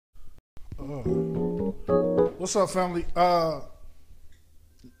What's up, family?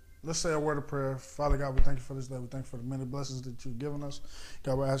 Let's say a word of prayer. Father God, we thank you for this day. We thank you for the many blessings that you've given us.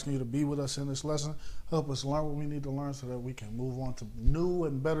 God, we're asking you to be with us in this lesson. Help us learn what we need to learn so that we can move on to new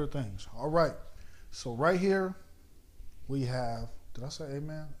and better things. All right. So right here we have, did I say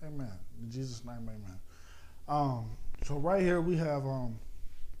amen? Amen. In Jesus' name, amen. So right here we have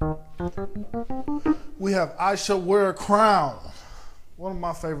I Shall Wear a Crown. One of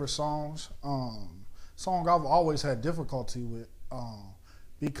my favorite songs. Song I've always had difficulty with.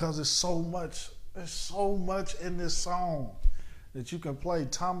 Because there's so much in this song that you can play.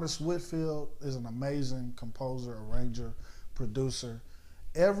 Thomas Whitfield is an amazing composer, arranger, producer.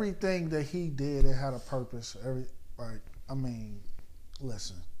 Everything that he did, it had a purpose.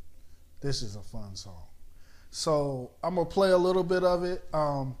 Listen, this is a fun song. So I'm gonna play a little bit of it.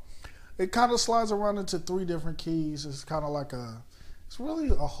 It kind of slides around into 3 different keys. It's kind of like it's really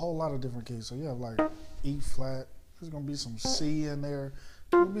a whole lot of different keys. So you have like E flat. There's gonna be some C in there.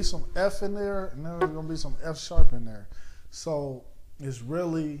 There's gonna be some F in there, and then there's gonna be some F sharp in there. So it's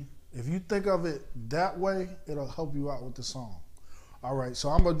really, if you think of it that way, it'll help you out with the song. All right, so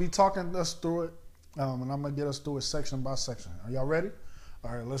I'm gonna be talking us through it, and I'm gonna get us through it section by section. Are y'all ready?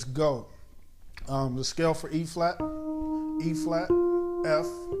 All right, let's go. The scale for E flat, F,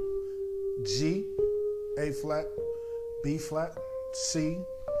 G, A flat, B flat, C,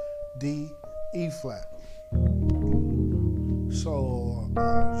 D, E flat. So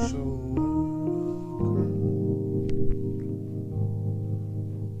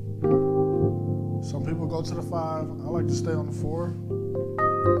some people go to the 5. I like to stay on the 4.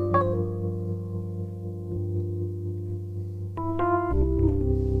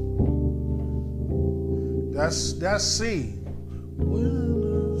 That's C.